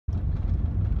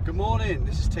Good morning,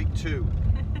 this is take two.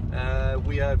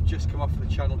 We have just come off the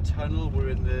Channel Tunnel. We're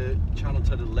in the Channel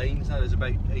Tunnel lanes now. There's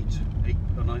about eight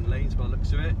or nine lanes by the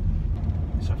looks of it.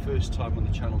 It's our first time on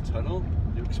the Channel Tunnel,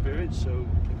 new experience, so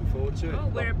looking forward to it. Oh,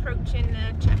 we're approaching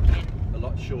the check-in. A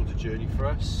lot shorter journey for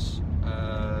us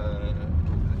over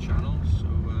the channel, so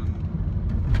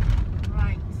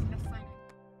right, let's sign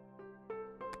in.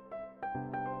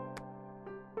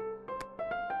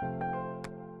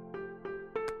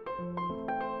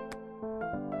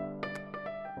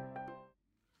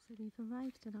 So we've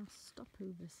arrived at our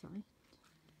stopover site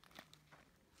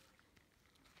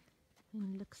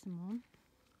in Luxembourg,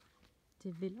 de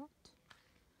Villot,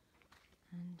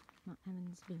 and Matt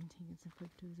Evan's been taking some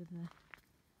photos of the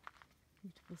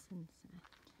beautiful sunset.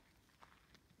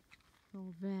 We're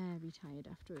all very tired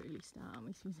after an early start, aren't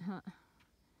we, Suzette?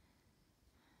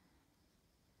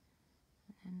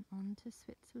 And then on to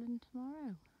Switzerland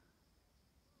tomorrow.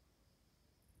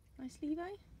 Nice, Levi?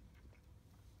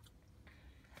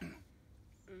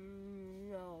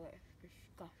 No, it's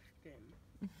disgusting.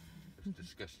 it's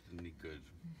disgustingly good.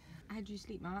 How did you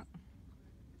sleep, Mark?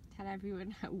 Tell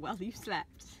everyone how well you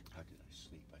slept. How did I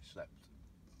sleep? I slept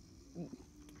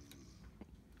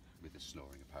with the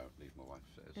snoring, apparently, my wife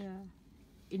says. Yeah.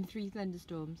 In 3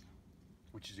 thunderstorms.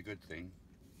 Which is a good thing,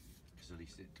 because at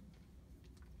least it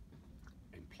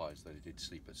implies that I did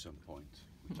sleep at some point,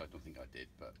 which I don't think I did,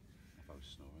 but if I was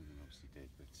snoring, then obviously did.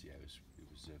 But yeah, it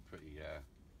was pretty,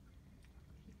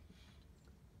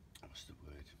 what's the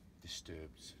word?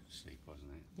 Disturbed sleep,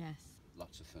 wasn't it? Yes.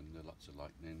 Lots of thunder, lots of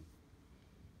lightning.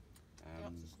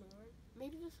 Lots of snoring.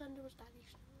 Maybe the thunder was Daddy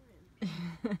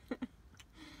snoring.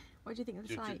 What do you think of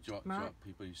the sight, do you know Mark? what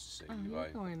people used to say? Oh, You're you're right,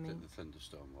 ignoring me. that the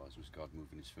thunderstorm was God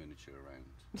moving his furniture around.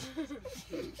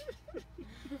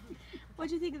 What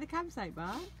do you think of the campsite,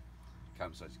 Mark?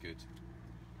 Campsite's good.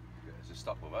 As a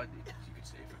stopover, you could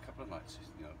stay for a couple of nights,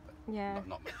 you know. But Yeah.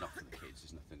 Not for the kids.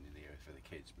 There's nothing in the area for the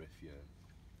kids. But if you're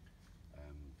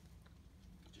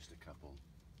just a couple,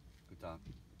 good dad.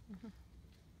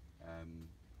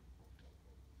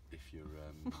 If you're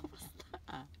What was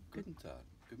that? good dad.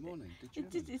 Good morning.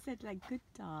 Did you? It said like good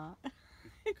dad.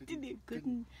 Good- Didn't it? good-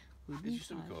 Good Is you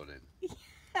still recording?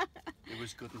 It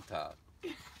was good and dad.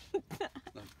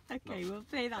 No, Okay, no. we'll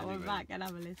play that one Anyway. back and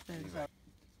have a listen. Anyway,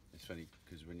 it's funny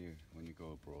because when you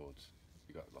go abroad,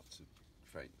 you got lots of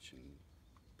French and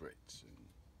Brits and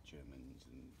Germans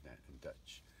and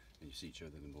Dutch, and you see each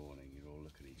other in the morning. You're all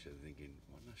looking at each other, thinking,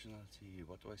 "What nationality are you?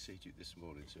 What do I say to you this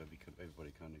morning?" So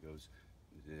everybody kind of goes,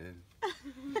 "Yeah."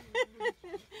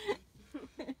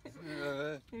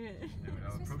 We're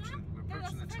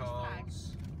approaching the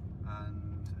tolls,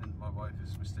 and my wife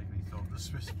has mistakenly thought the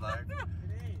Swiss flag. It is.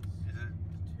 Is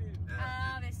it?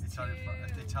 there's Italian flag.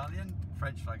 two. The Italian,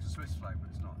 French flag's a Swiss flag, but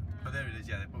it's not. But there it is.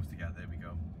 Yeah, they're both together. There we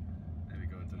go. There we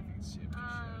go. I don't know if you can see it.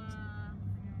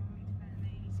 They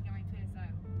need to get my purse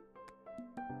out.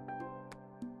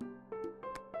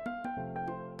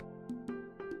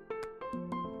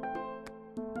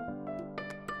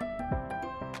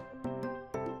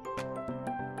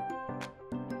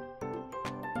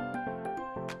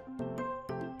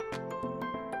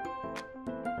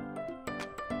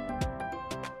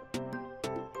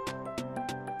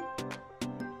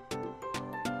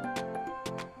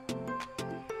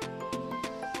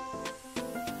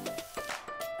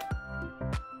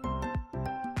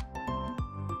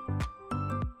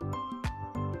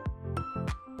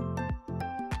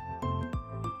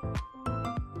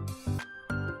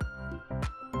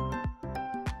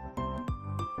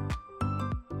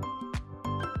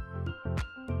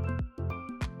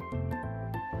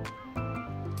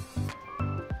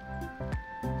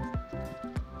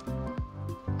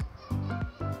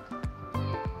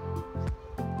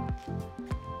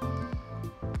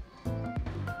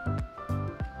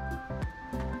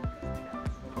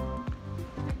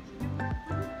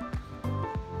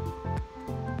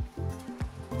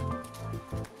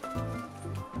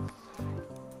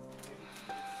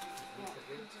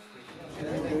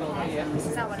 This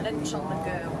is our lunch on the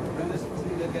go.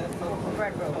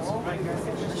 Bread roll,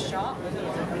 the shop,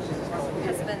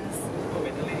 husband's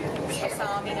Swiss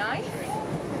Army knife,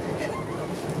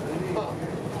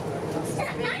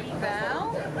 baby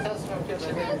bell,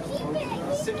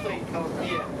 Simply come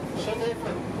here.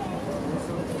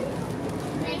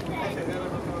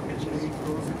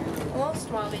 whilst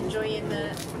while enjoying the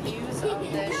views of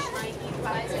the Schynige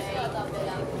Platte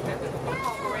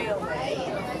railway.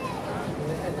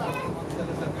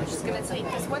 Which is going to take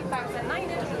us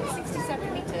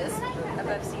 1,967 metres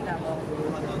above sea level.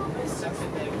 So,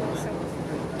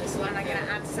 and I'm going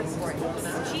to add some for it.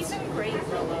 Cheese and grape.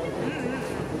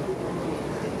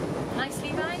 Nice,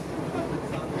 Levi?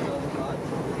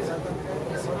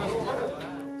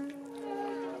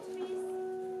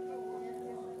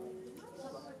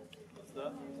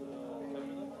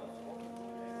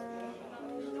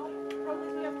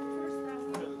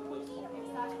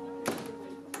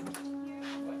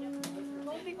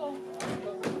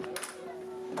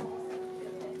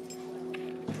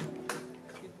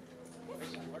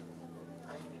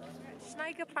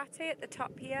 Schynige Platte at the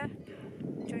top here,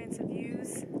 enjoying some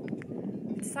views.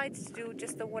 We decided to do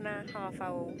just the 1.5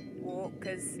 hour walk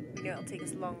because we know it'll take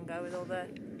us longer with all the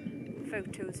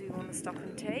photos we want to stop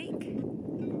and take.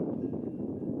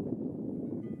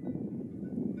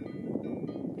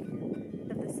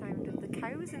 Love the sound of the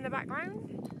cows in the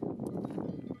background.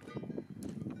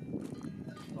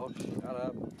 Oh, shut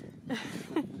up.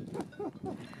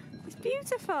 It's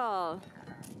beautiful.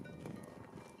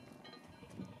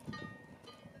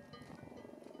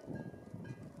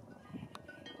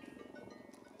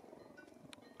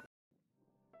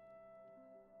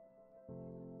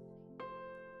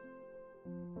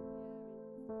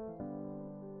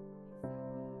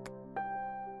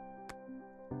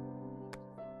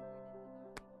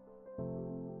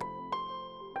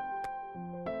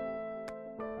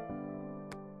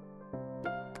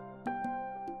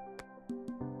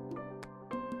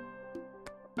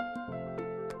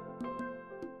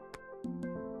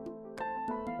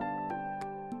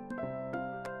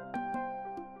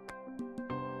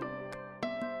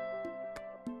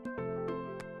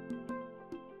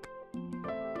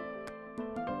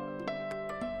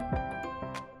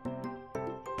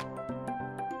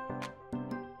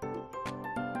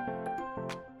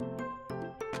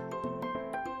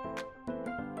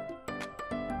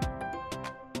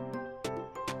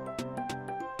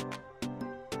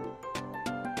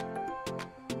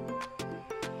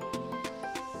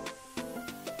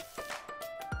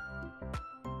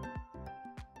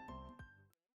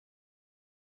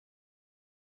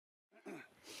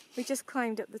 We just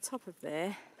climbed up the top of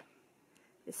there.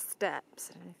 There's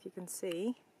steps, I don't know if you can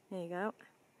see. There you go.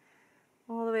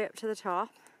 All the way up to the top.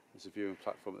 There's a viewing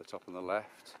platform at the top on the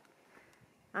left.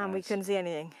 And we couldn't see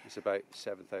anything. It's about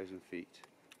 7,000 feet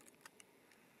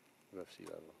above sea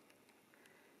level.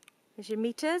 There's your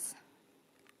meters.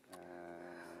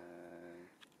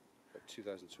 About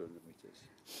 2,200 metres.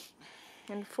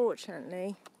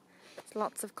 Unfortunately, there's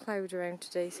lots of cloud around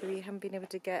today, so we haven't been able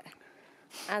to get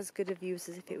as good of views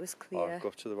as if it was clear. Oh, go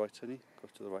to the right, honey. Go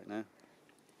to the right now.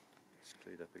 It's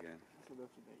cleared up again.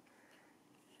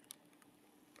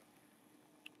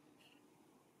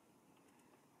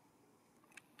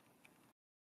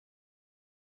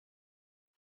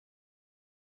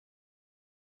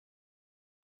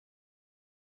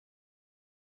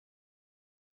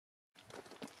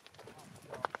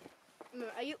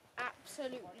 Are you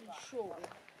absolutely sure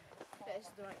that it's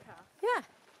the right path? Yeah.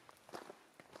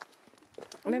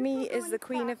 Mummy is the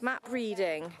queen of map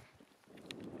reading.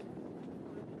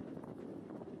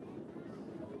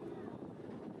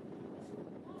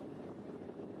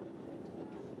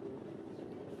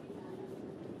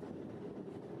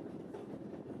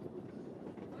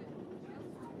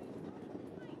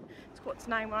 It's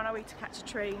 9:15, we're on our way to catch a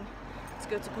train to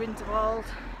go to Grindewald,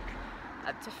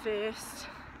 up to First,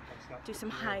 do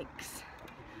some hikes,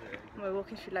 and we're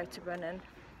walking through Lauterbrunnen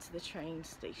to the train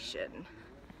station.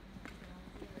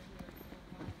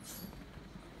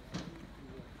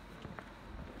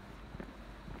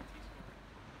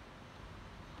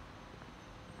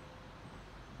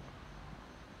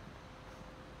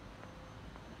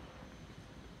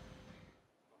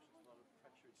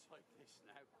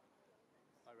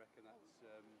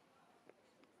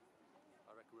 I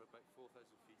reckon we're about 4,000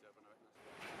 feet over, and I reckon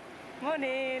that's...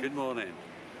 Morning! Good morning.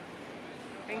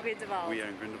 We're in Grindewald. We are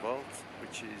in Grindewald,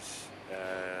 which is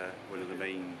one of the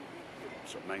main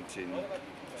sort of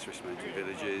Swiss mountain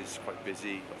villages, quite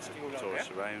busy, lots of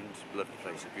tourists around, lovely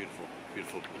place, a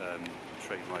beautiful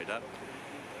train ride up.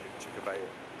 Took about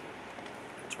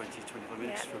 20-25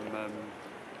 minutes from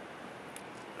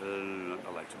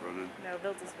Lauterbrunnen. No,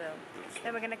 Wilderswil.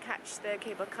 Then we're going to catch the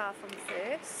cable car from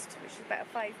First, which is about a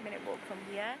 5-minute walk from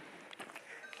here.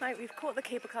 Right, we've caught the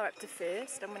cable car up to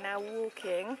First, and we're now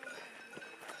walking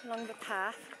along the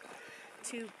path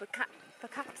to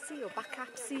Bakapsi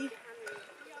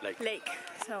Lake.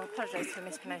 So I apologise for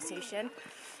mispronunciation.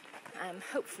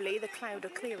 Hopefully the cloud will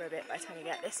clear a bit by the time we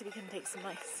get there, so we can take some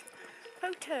nice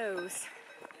photos.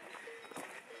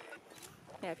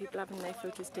 Yeah, people having their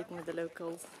photos taken with the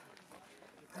locals.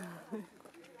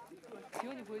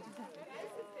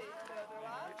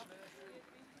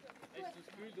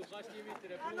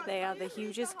 They are the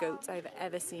hugest goats I've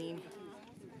ever seen.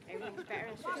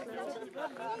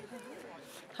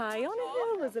 High on a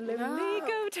hill was a lonely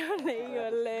goat. Ole,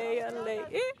 ole, ole.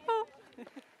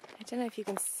 I don't know if you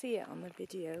can see it on the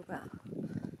video, but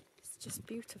it's just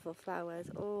beautiful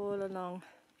flowers all along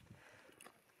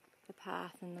the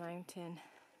path and the mountain.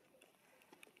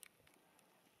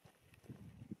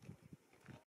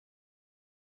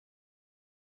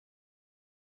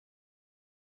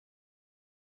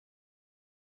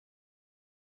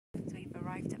 So we've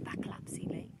arrived Sea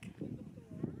Lake.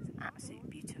 It's absolutely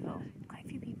beautiful. Quite a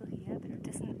few people here, but it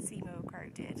doesn't seem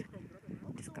overcrowded.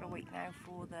 Just gotta wait now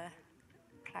for the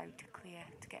cloud to clear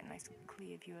to get a nice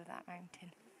clear view of that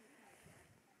mountain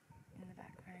in the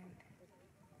background.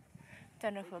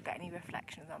 Don't know if we'll get any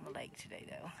reflections on the lake today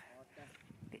though.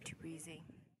 A bit too breezy.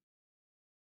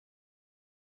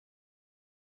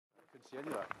 Couldn't see any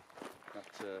of that.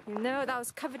 No, that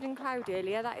was covered in cloud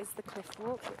earlier. That is the cliff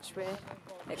walk, which we're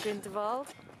at Grindewald,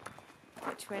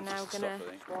 which we're now gonna.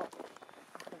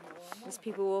 There's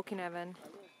people walking, Evan.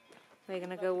 We're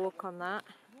gonna go walk on that.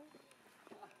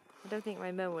 I don't think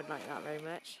my mum would like that very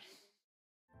much.